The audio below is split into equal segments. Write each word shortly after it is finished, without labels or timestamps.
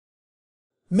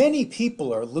Many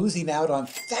people are losing out on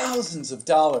thousands of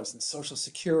dollars in Social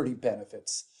Security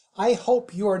benefits. I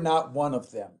hope you're not one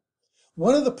of them.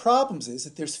 One of the problems is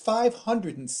that there's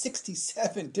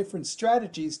 567 different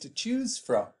strategies to choose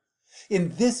from.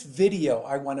 In this video,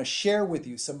 I want to share with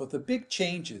you some of the big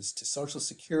changes to Social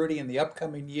Security in the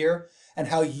upcoming year and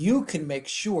how you can make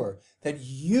sure that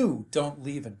you don't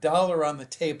leave a dollar on the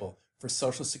table for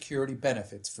Social Security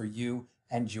benefits for you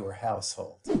and your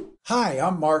household. Hi,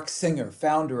 I'm Mark Singer,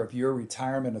 founder of Your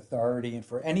Retirement Authority, and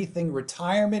for anything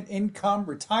retirement income,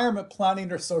 retirement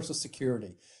planning, or Social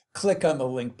Security, click on the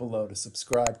link below to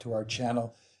subscribe to our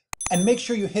channel and make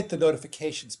sure you hit the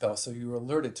notifications bell so you're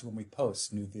alerted to when we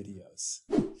post new videos.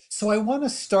 So I want to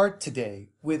start today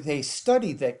with a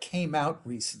study that came out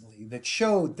recently that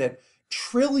showed that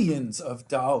trillions of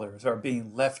dollars are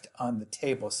being left on the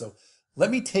table. So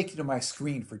let me take you to my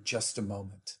screen for just a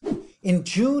moment. In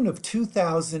June of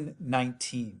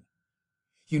 2019,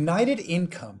 United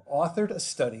Income authored a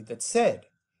study that said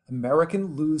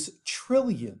Americans lose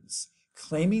trillions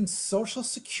claiming Social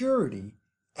Security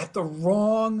at the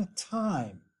wrong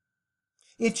time.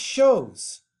 It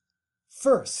shows,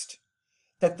 first,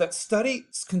 that the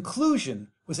study's conclusion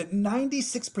was that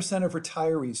 96% of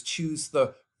retirees choose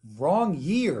the wrong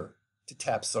year to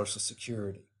tap Social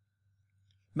Security.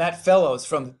 Matt Fellows,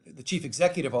 from the Chief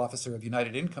Executive Officer of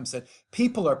United Income, said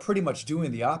people are pretty much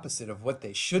doing the opposite of what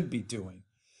they should be doing.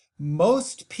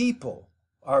 Most people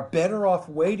are better off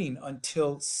waiting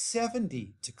until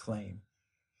 70 to claim.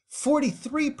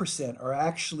 43% are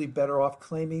actually better off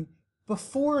claiming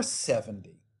before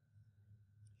 70.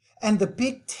 And the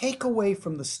big takeaway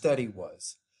from the study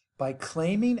was, by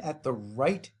claiming at the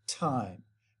right time,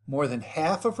 more than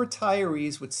half of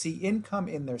retirees would see income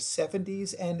in their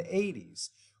 70s and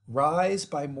 80s rise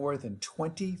by more than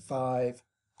 25%.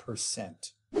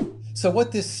 So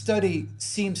what this study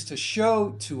seems to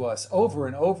show to us over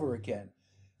and over again,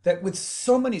 that with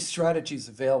so many strategies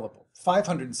available,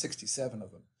 567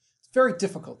 of them, it's very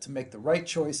difficult to make the right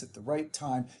choice at the right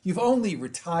time. You've only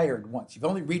retired once. You've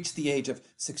only reached the age of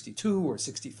 62 or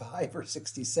 65 or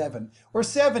 67 or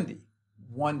 70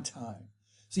 one time.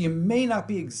 So you may not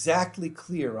be exactly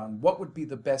clear on what would be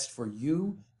the best for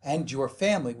you and your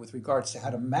family with regards to how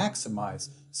to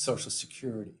maximize Social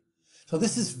Security. So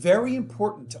this is very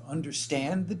important to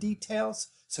understand the details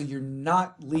so you're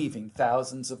not leaving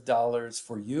thousands of dollars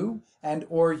for you and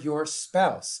or your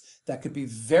spouse. That could be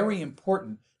very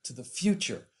important to the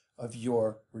future of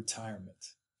your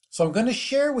retirement. So I'm going to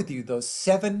share with you those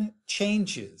 7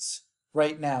 changes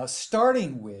right now,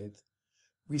 starting with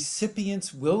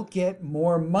recipients will get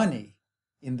more money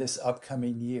in this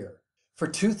upcoming year. For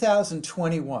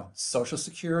 2021, Social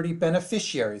Security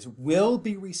beneficiaries will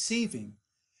be receiving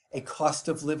a cost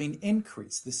of living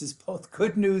increase. This is both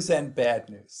good news and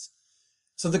bad news.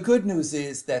 So the good news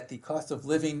is that the cost of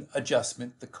living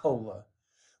adjustment, the COLA,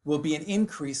 will be an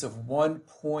increase of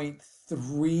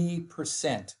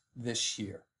 1.3% this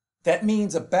year. That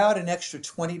means about an extra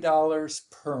 $20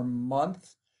 per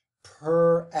month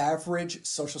per average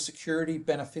Social Security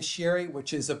beneficiary,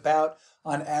 which is about,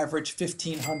 on average,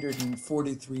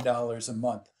 $1,543 a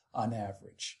month on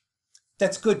average.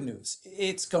 That's good news.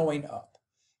 It's going up.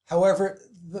 However,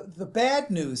 the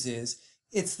bad news is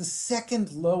it's the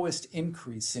second lowest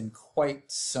increase in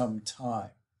quite some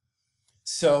time.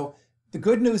 So the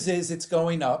good news is it's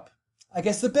going up. I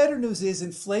guess the better news is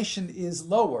inflation is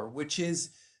lower, which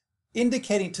is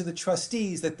indicating to the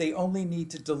trustees that they only need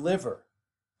to deliver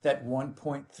that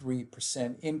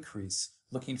 1.3% increase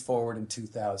looking forward in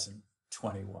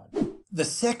 2021. The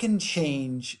second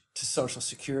change to Social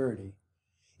Security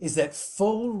is that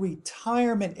full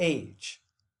retirement age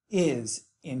is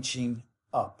inching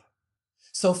up.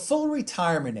 So full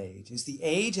retirement age is the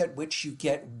age at which you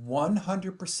get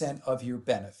 100% of your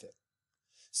benefit.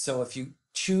 So if you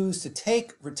choose to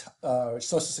take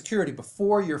Social Security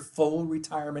before your full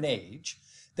retirement age,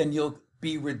 then you'll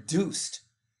be reduced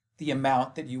the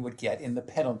amount that you would get in the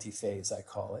penalty phase, I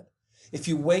call it. If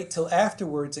you wait till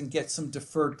afterwards and get some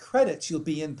deferred credits, you'll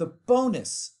be in the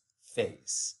bonus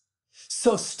phase.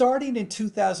 So starting in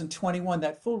 2021,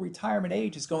 that full retirement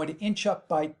age is going to inch up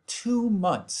by 2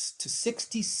 months to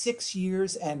 66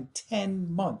 years and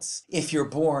 10 months if you're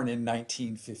born in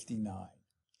 1959.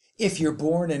 If you're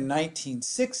born in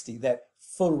 1960, that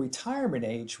full retirement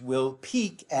age will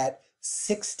peak at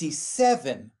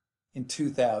 67 in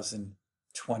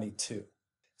 2022.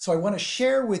 So I want to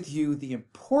share with you the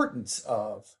importance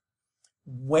of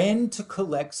when to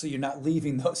collect so you're not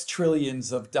leaving those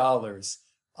trillions of dollars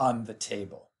on the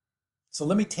table. So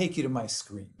let me take you to my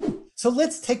screen. So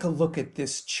let's take a look at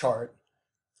this chart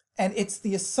And it's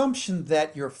the assumption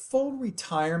that your full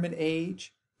retirement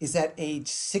age is at age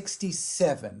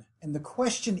 67. And the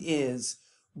question is,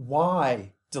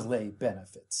 why delay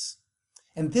benefits?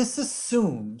 And this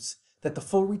assumes that the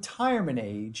full retirement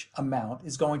age amount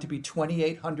is going to be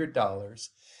 $2,800.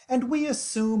 And we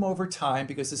assume over time,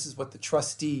 because this is what the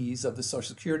trustees of the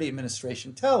Social Security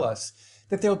Administration tell us,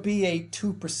 that there'll be a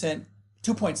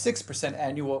 2.6%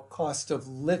 annual cost of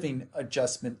living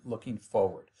adjustment looking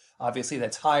forward. Obviously,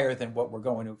 that's higher than what we're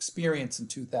going to experience in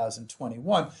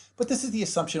 2021, but this is the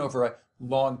assumption over a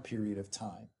long period of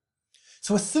time.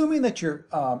 So assuming that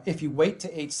if you wait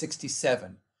to age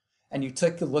 67 and you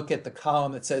take a look at the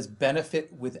column that says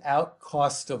benefit without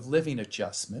cost of living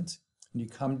adjustment, and you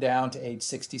come down to age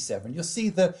 67, you'll see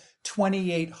the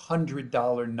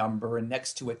 $2,800 number, and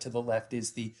next to it to the left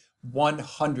is the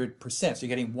 100%. So you're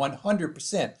getting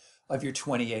 100% of your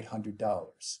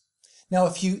 $2,800. Now,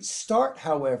 if you start,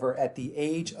 however, at the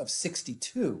age of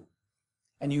 62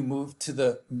 and you move to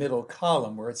the middle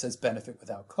column where it says benefit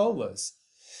without COLAs,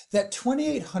 that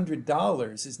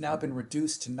 $2,800 has now been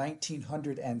reduced to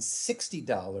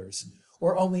 $1,960,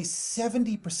 or only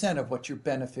 70% of what your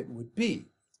benefit would be.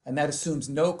 And that assumes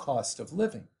no cost of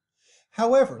living.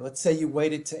 However, let's say you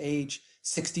waited to age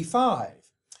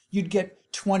 65, you'd get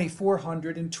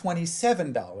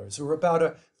 $2,427, or about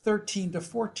a 13 to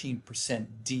 14%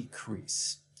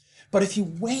 decrease. But if you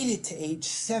waited to age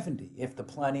 70, if the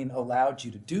planning allowed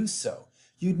you to do so,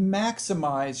 you'd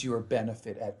maximize your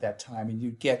benefit at that time, and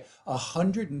you'd get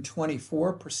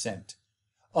 124%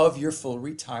 of your full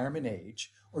retirement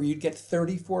age, or you'd get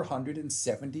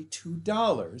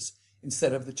 $3,472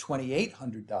 instead of the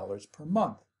 $2,800 per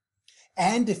month.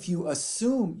 And if you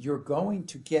assume you're going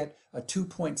to get a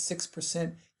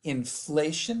 2.6%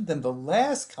 inflation, then the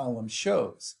last column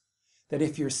shows that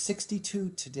if you're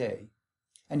 62 today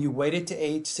and you waited to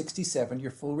age 67, your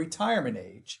full retirement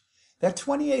age, that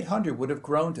 2,800 would have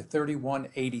grown to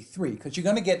 3,183, because you're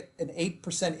going to get an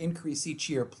 8% increase each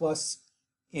year plus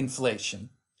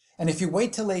inflation. And if you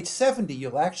wait till age 70,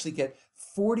 you'll actually get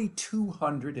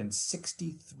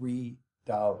 $4,263.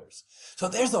 So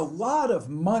there's a lot of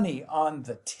money on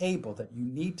the table that you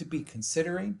need to be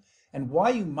considering, and why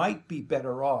you might be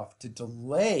better off to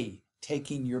delay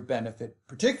taking your benefit,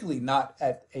 particularly not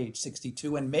at age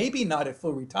 62 and maybe not at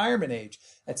full retirement age.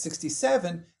 At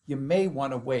 67, you may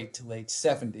want to wait till age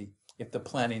 70 if the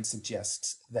planning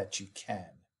suggests that you can.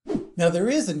 Now, there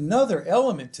is another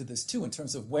element to this too in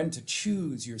terms of when to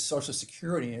choose your Social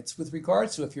Security, and it's with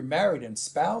regards to if you're married and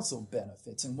spousal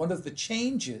benefits. And one of the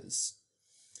changes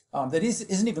that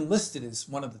isn't even listed as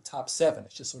one of the top 7,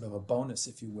 it's just sort of a bonus,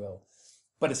 if you will,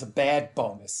 but it's a bad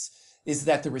bonus, is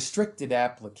that the restricted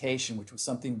application, which was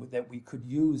something that we could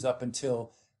use up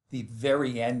until the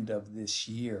very end of this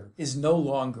year, is no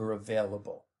longer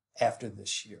available after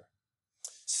this year.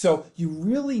 So you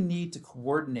really need to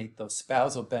coordinate those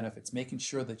spousal benefits, making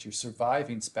sure that your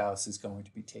surviving spouse is going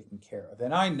to be taken care of.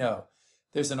 And I know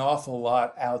there's an awful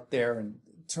lot out there in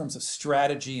terms of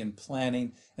strategy and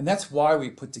planning, and that's why we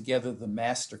put together the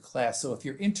Masterclass. So if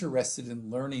you're interested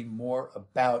in learning more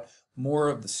about more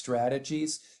of the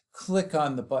strategies, click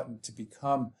on the button to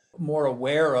become more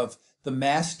aware of the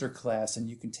Masterclass, and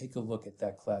you can take a look at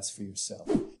that class for yourself.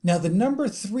 Now, the number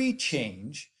 3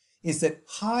 change is that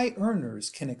high earners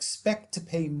can expect to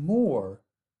pay more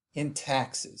in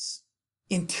taxes.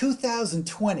 In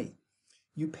 2020,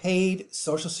 you paid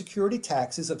Social Security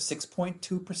taxes of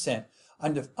 6.2%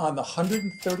 on the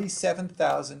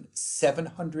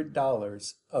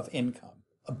 $137,700 of income.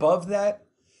 Above that,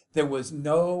 there was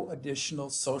no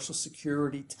additional Social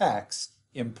Security tax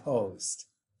imposed.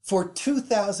 For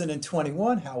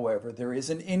 2021, however, there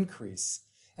is an increase,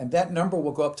 and that number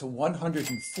will go up to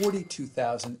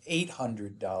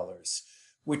 $142,800,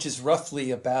 which is roughly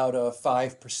about a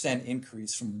 5%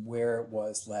 increase from where it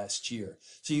was last year.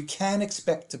 So you can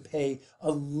expect to pay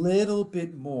a little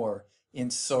bit more in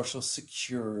Social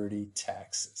Security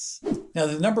taxes. Now,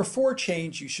 the number 4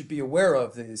 change you should be aware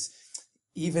of is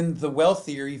even the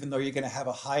wealthier, even though you're going to have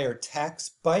a higher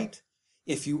tax bite,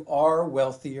 if you are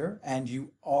wealthier and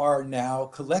you are now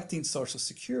collecting Social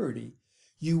Security,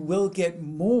 you will get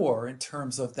more in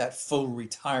terms of that full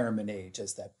retirement age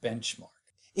as that benchmark.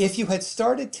 If you had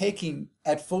started taking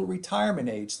at full retirement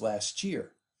age last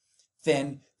year,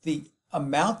 then the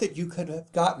amount that you could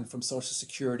have gotten from Social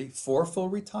Security for full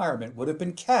retirement would have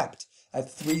been capped at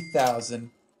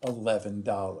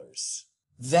 $3,011.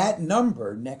 That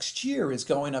number next year is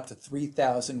going up to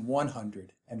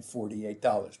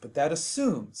 $3,148, but that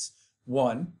assumes,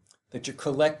 1, that you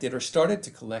collected or started to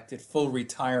collect at full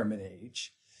retirement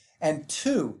age, and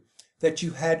 2, that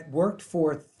you had worked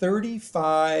for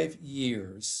 35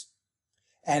 years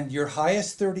and your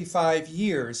highest 35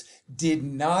 years did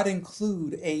not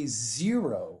include a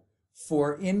zero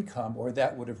for income, or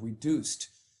that would have reduced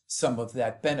some of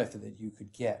that benefit that you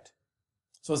could get.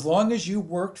 So as long as you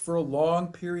worked for a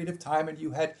long period of time and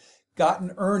you had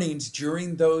gotten earnings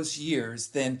during those years,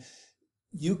 then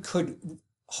you could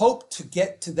hope to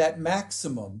get to that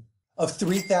maximum of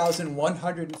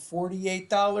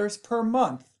 $3,148 per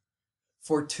month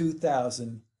for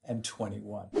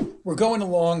 2021. We're going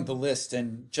along the list,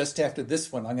 and just after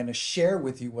this one, I'm going to share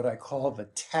with you what I call the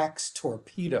tax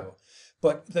torpedo.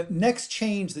 But the next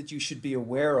change that you should be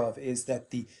aware of is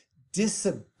that the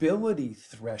disability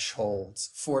thresholds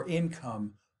for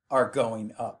income are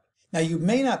going up. Now, you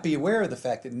may not be aware of the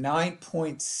fact that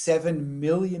 9.7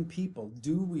 million people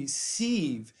do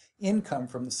receive income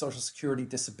from the Social Security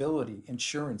Disability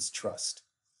Insurance Trust.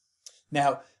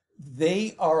 Now,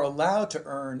 they are allowed to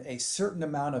earn a certain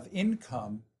amount of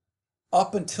income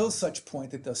up until such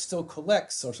point that they'll still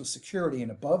collect Social Security,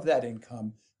 and above that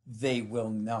income, they will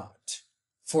not.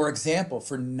 For example,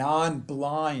 for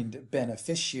non-blind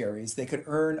beneficiaries, they could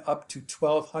earn up to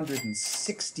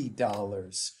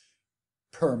 $1,260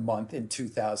 per month in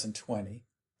 2020,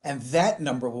 and that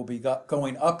number will be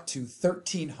going up to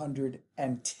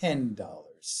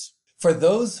 $1,310. For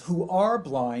those who are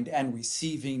blind and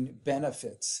receiving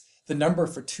benefits, the number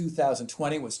for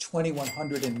 2020 was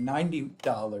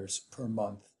 $2,190 per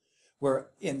month, where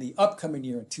in the upcoming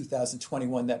year in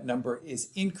 2021, that number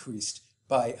is increased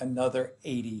by another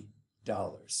 $80.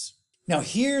 Now,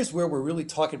 here's where we're really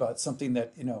talking about something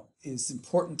that, is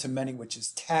important to many, which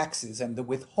is taxes. And the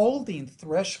withholding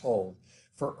threshold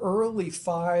for early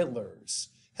filers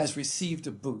has received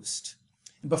a boost.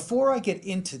 And before I get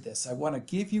into this, I want to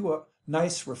give you a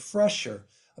nice refresher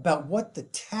about what the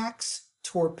tax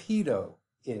torpedo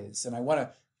is. And I want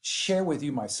to share with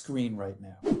you my screen right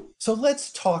now. So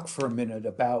let's talk for a minute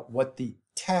about what the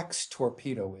tax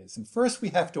torpedo is. And first we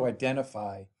have to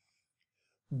identify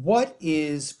what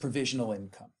is provisional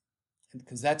income,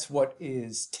 because that's what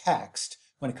is taxed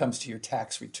when it comes to your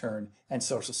tax return and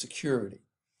Social Security.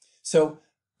 So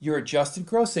your adjusted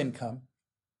gross income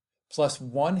plus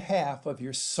 1/2 of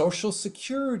your Social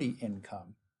Security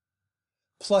income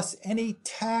plus any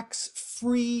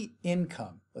tax-free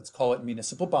income, let's call it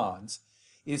municipal bonds,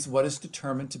 is what is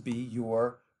determined to be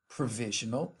your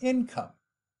provisional income.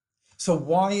 So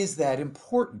why is that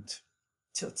important?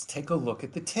 So let's take a look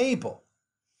at the table.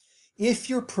 If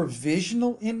your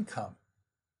provisional income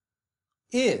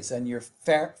is, and you're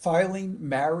filing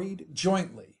married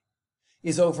jointly,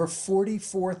 is over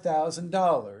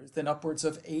 $44,000, then upwards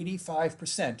of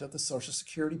 85% of the Social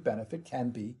Security benefit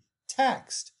can be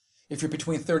taxed. If you're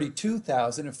between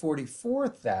 $32,000 and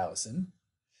 $44,000,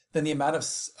 then the amount of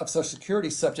Social Security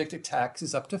subject to tax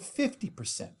is up to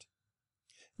 50%.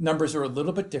 Numbers are a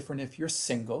little bit different if you're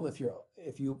single. If you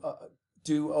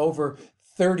do over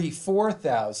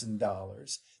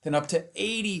 $34,000, then up to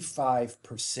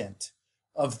 85%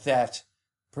 of that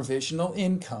provisional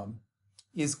income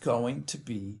is going to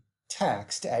be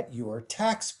taxed at your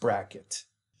tax bracket.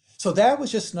 So that was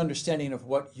just an understanding of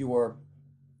what your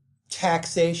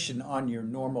taxation on your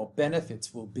normal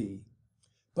benefits will be.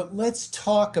 But let's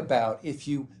talk about, if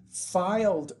you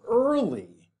filed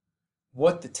early,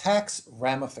 what the tax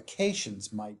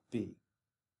ramifications might be.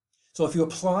 So if you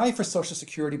apply for Social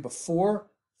Security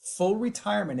before full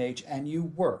retirement age and you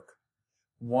work,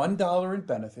 $1 in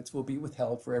benefits will be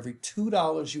withheld for every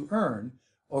 $2 you earn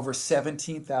over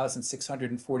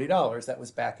 $17,640. That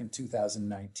was back in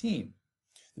 2019.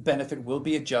 The benefit will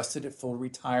be adjusted at full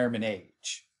retirement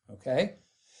age. Okay?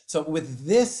 So with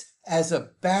this as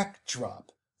a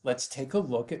backdrop, let's take a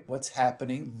look at what's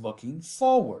happening looking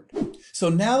forward. So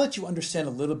now that you understand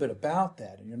a little bit about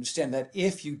that, and you understand that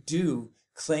if you do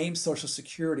claim Social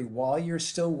Security while you're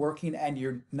still working and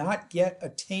you're not yet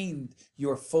attained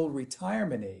your full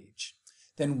retirement age,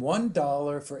 then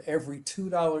 $1 for every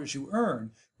 $2 you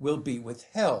earn will be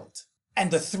withheld.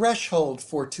 And the threshold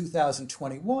for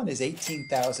 2021 is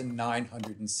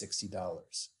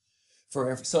 $18,960.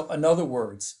 So in other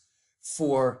words,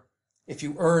 if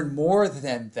you earn more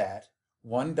than that,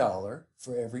 $1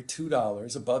 for every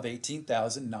 $2 above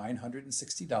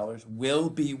 $18,960 will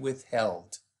be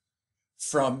withheld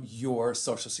from your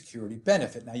Social Security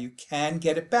benefit. Now, you can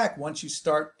get it back once you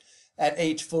start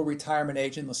at full retirement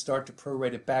age, and they'll start to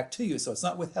prorate it back to you. So it's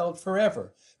not withheld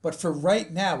forever. But for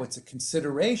right now, it's a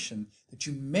consideration that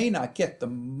you may not get the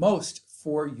most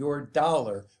for your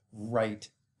dollar right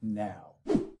now.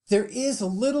 There is a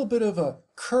little bit of a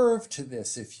curve to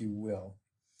this, if you will.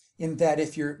 in that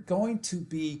if you're going to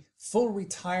be full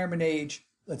retirement age,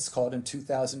 let's call it in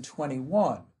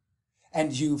 2021,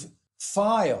 and you've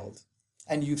filed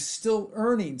and you've still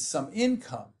earning some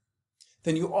income,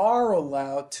 then you are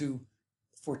allowed to,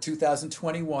 for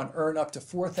 2021, earn up to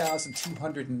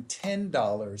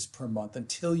 $4,210 per month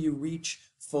until you reach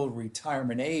full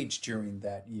retirement age during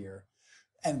that year.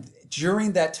 And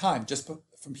during that time, just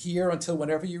from here until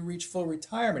whenever you reach full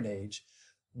retirement age,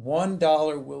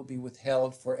 $1 will be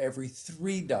withheld for every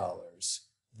 $3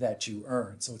 that you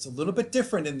earn. So it's a little bit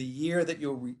different in the year that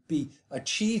you'll be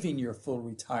achieving your full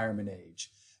retirement age.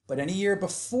 But any year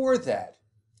before that,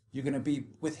 you're going to be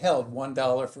withheld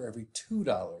 $1 for every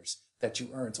 $2 that you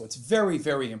earn. So it's very,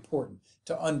 very important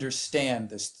to understand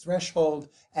this threshold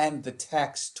and the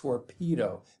tax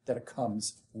torpedo that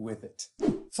comes with it.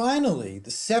 Finally,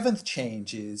 the seventh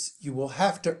change is you will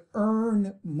have to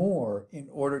earn more in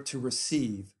order to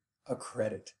receive a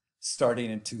credit starting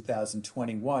in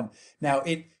 2021. Now,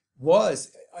 it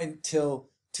was until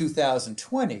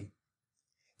 2020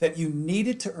 that you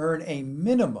needed to earn a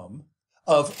minimum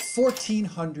of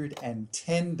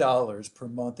 $1,410 per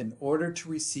month in order to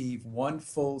receive one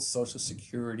full Social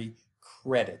Security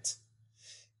credit.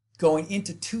 Going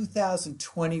into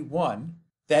 2021,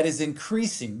 that is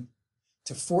increasing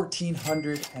to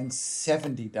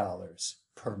 $1,470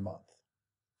 per month.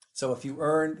 So if you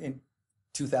earned in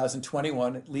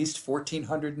 2021 at least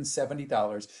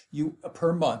 $1,470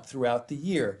 per month throughout the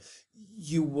year,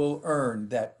 you will earn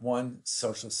that one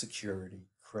Social Security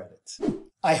credit.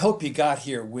 I hope you got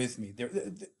here with me. There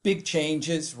are big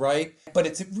changes, right? But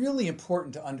it's really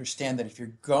important to understand that if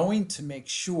you're going to make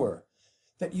sure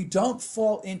that you don't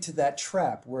fall into that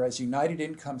trap, where, as United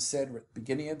Income said at the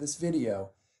beginning of this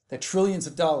video, that trillions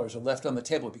of dollars are left on the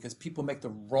table because people make the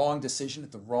wrong decision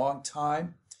at the wrong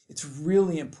time, it's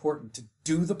really important to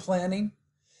do the planning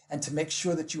and to make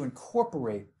sure that you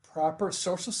incorporate proper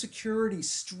Social Security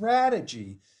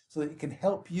strategy so that it can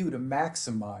help you to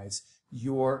maximize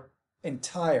your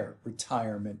entire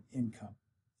retirement income.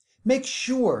 Make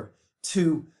sure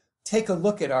to take a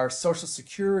look at our Social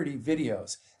Security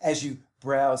videos as you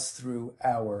browse through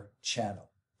our channel.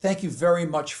 Thank you very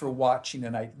much for watching,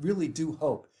 and I really do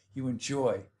hope you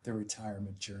enjoy the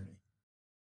retirement journey.